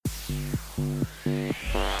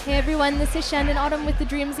Hey everyone, this is Shannon Autumn with the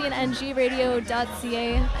Dream Zine and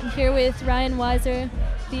gradio.ca. I'm here with Ryan Weisser,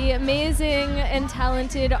 the amazing and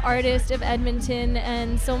talented artist of Edmonton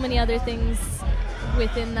and so many other things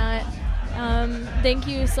within that. Thank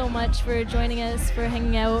you so much for joining us, for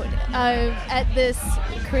hanging out at this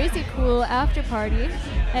crazy cool after party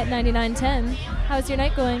at 9910. How's your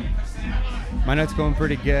night going? My night's going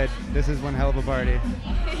pretty good. This is one hell of a party.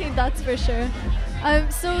 That's for sure.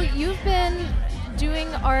 So you've been doing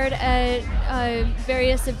art at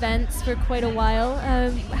various events for quite a while.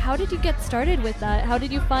 How did you get started with that? How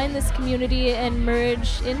did you find this community and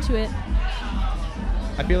merge into it?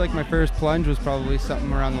 I feel like my first plunge was probably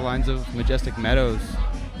something around the lines of Majestic Meadows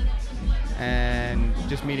and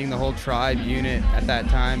just meeting the whole tribe unit at that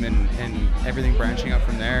time and everything branching up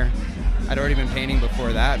from there. I'd already been painting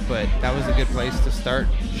before that, but that was a good place to start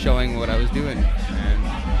showing what I was doing,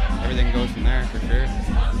 and everything goes from there for sure.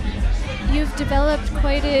 You've developed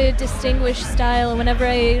quite a distinguished style. Whenever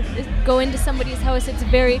I go into somebody's house, it's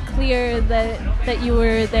very clear that you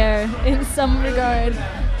were there in some regard.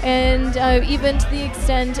 And even to the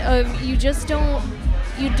extent of you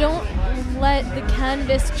don't let the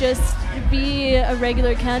canvas just be a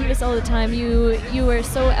regular canvas all the time. You are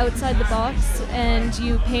so outside the box, and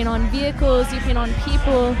you paint on vehicles, you paint on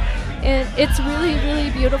people. And it's really, really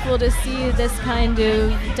beautiful to see this kind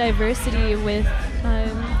of diversity with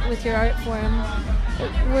your art form.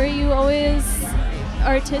 Were you always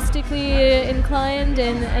artistically inclined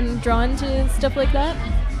and drawn to stuff like that?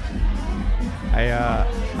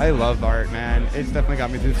 I love art, man. It's definitely got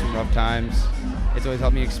me through some rough times. It's always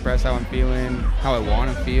helped me express how I'm feeling, how I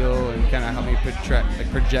want to feel, and kind of help me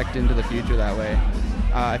project into the future that way.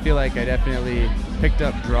 I feel like I definitely picked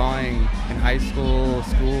up drawing in high school,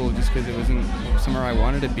 just because it wasn't somewhere I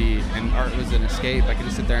wanted to be, and art was an escape. I could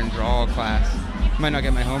just sit there and draw all class. I might not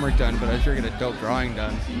get my homework done, but I sure get a dope drawing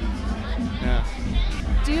done. Yeah.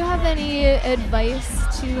 Do you have any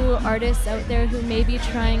advice to artists out there who may be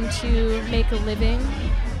trying to make a living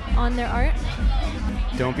on their art?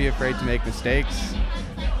 Don't be afraid to make mistakes,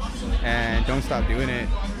 and don't stop doing it.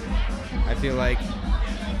 I feel like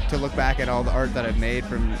to look back at all the art that I've made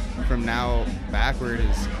from now backward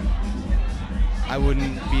is I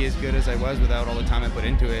wouldn't be as good as I was without all the time I put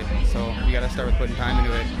into it. So you gotta start with putting time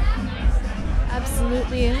into it.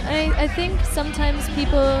 Absolutely. I think sometimes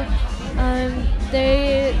people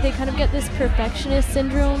they kind of get this perfectionist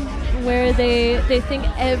syndrome where they think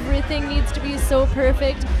everything needs to be so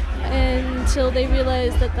perfect until they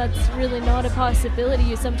realize that that's really not a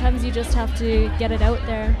possibility. Sometimes you just have to get it out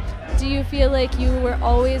there. Do you feel like you were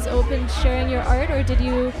always open to sharing your art, or did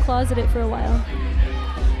you closet it for a while?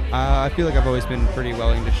 I feel like I've always been pretty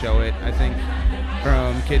willing to show it. I think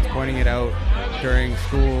from kids pointing it out during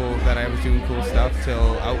school that I was doing cool stuff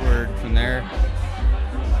till outward from there.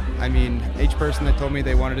 I mean, each person that told me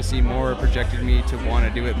they wanted to see more projected me to want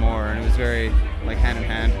to do it more, and it was very like hand in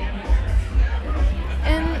hand.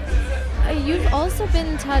 And you've also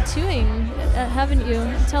been tattooing, haven't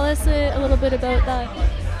you? Tell us a little bit about that.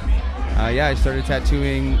 Yeah, I started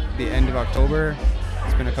tattooing the end of October.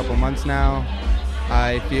 It's been a couple months now.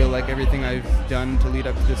 I feel like everything I've done to lead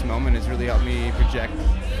up to this moment has really helped me project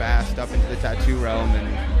fast up into the tattoo realm, and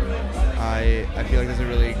I feel like there's a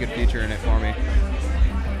really good future in it for me.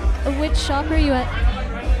 Which shop are you at?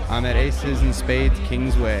 I'm at Aces and Spades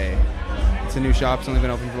Kingsway. It's a new shop. It's only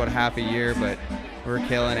been open for about half a year, but we're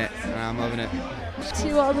killing it, and I'm loving it.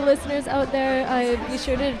 To all the listeners out there, be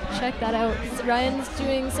sure to check that out. Ryan's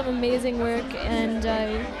doing some amazing work and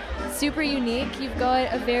super unique. You've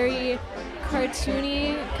got a very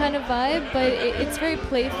cartoony kind of vibe, but it's very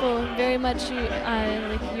playful, very much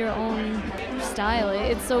like your own style.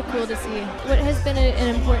 It's so cool to see. What has been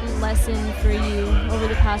an important lesson for you over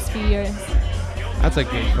the past few years? That's a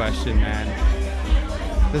good question, man.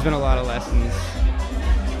 There's been a lot of lessons.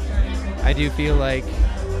 I do feel like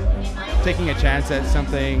taking a chance at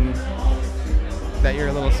something that you're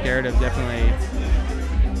a little scared of definitely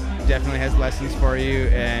has lessons for you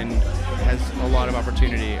and has a lot of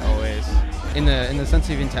opportunity always. In the sense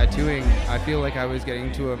of even tattooing, I feel like I was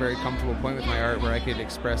getting to a very comfortable point with my art where I could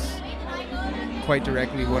express quite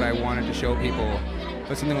directly what I wanted to show people.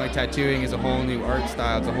 But something like tattooing is a whole new art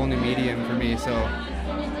style, it's a whole new medium for me, so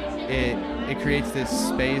it creates this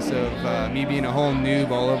space of me being a whole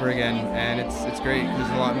noob all over again, and it's great because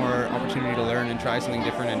there's a lot more opportunity to learn and try something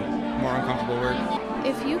different and more uncomfortable work.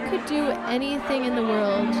 If you could do anything in the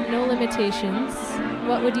world, no limitations,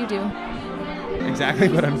 what would you do? Exactly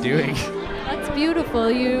what I'm doing. That's beautiful.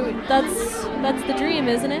 That's the dream,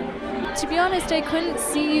 isn't it? To be honest, I couldn't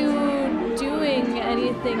see you doing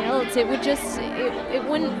anything else. It would just, it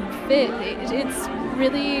wouldn't fit. It's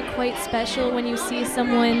really quite special when you see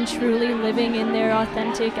someone truly living in their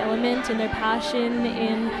authentic element, in their passion,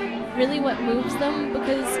 in really what moves them,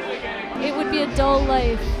 because it would be a dull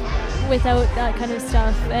life without that kind of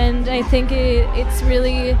stuff. And I think it's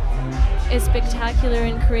really a spectacular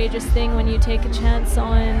and courageous thing when you take a chance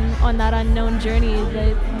on that unknown journey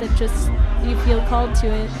that just you feel called to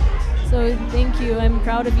it. So thank you. I'm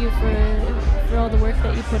proud of you for all the work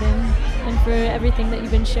that you put in and for everything that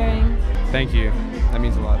you've been sharing. Thank you. That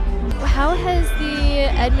means a lot. How has the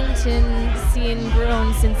Edmonton scene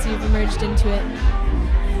grown since you've emerged into it?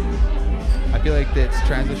 I feel like it's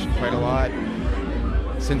transitioned quite a lot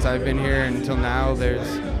since I've been here until now.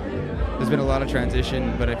 There's been a lot of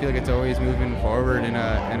transition, but I feel like it's always moving forward in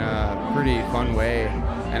a pretty fun way.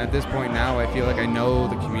 And at this point now, I feel like I know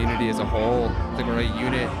the community as a whole, like we're a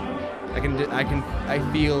unit. I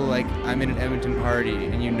feel like I'm in an Edmonton party,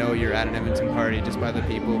 and you know you're at an Edmonton party just by the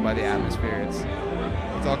people, by the atmosphere.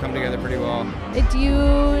 It's all come together pretty well. Do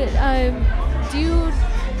you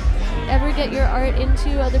ever get your art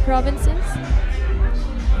into other provinces?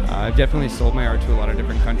 I've definitely sold my art to a lot of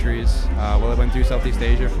different countries. While I went through Southeast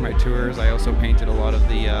Asia for my tours, I also painted a lot of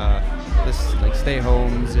the stay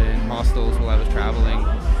homes and hostels while I was traveling.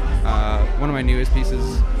 One of my newest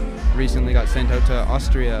pieces recently got sent out to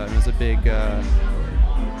Austria, and it was a big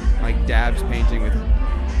dabs painting with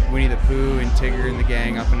Winnie the Pooh and Tigger and the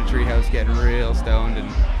gang up in a treehouse getting real stoned, and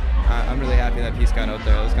I'm really happy that piece got out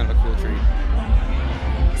there. It was kind of a cool treat.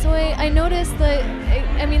 So I noticed that,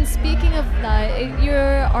 speaking of that,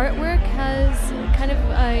 your artwork has kind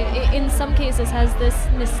of, in some cases, has this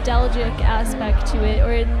nostalgic aspect to it,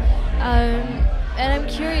 and I'm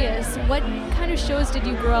curious, what kind of shows did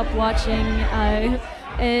you grow up watching,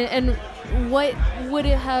 and what would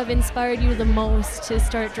it have inspired you the most to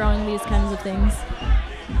start drawing these kinds of things?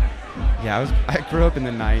 Yeah, I grew up in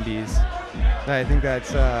the 90s. I think that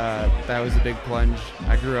was a big plunge.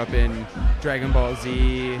 I grew up in Dragon Ball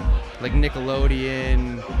Z, like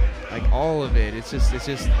Nickelodeon, like all of it. It's just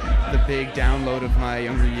the big download of my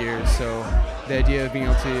younger years. So the idea of being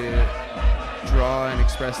able to draw and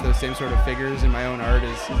express those same sort of figures in my own art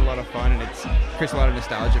is a lot of fun, and it creates a lot of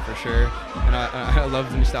nostalgia for sure. And I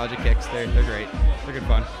love the nostalgia kicks. They're great. They're good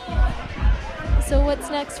fun. So what's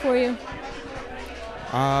next for you?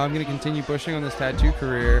 I'm going to continue pushing on this tattoo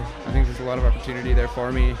career. I think there's a lot of opportunity there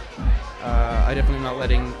for me. I definitely am not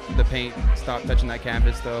letting the paint stop touching that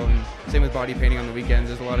canvas though, and same with body painting on the weekends.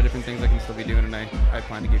 There's a lot of different things I can still be doing, and I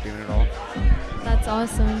plan to keep doing it all. That's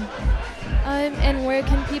awesome. And where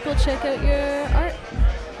can people check out your art?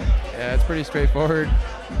 Yeah, it's pretty straightforward.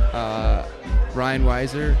 Ryan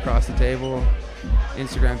Weisser, across the table,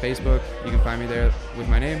 Instagram, Facebook. You can find me there with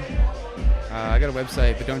my name. I got a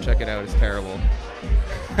website, but don't check it out. It's terrible.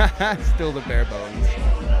 Still the bare bones.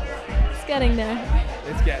 It's getting there.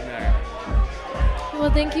 It's getting there.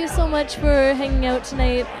 Well, thank you so much for hanging out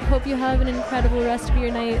tonight. Hope you have an incredible rest of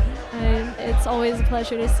your night. It's always a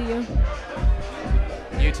pleasure to see you.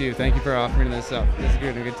 You too. Thank you for offering this up. This is a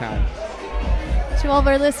good time. To all of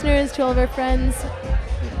our listeners, to all of our friends,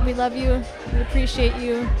 we love you. We appreciate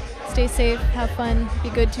you. Stay safe. Have fun. Be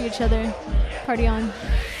good to each other. Party on.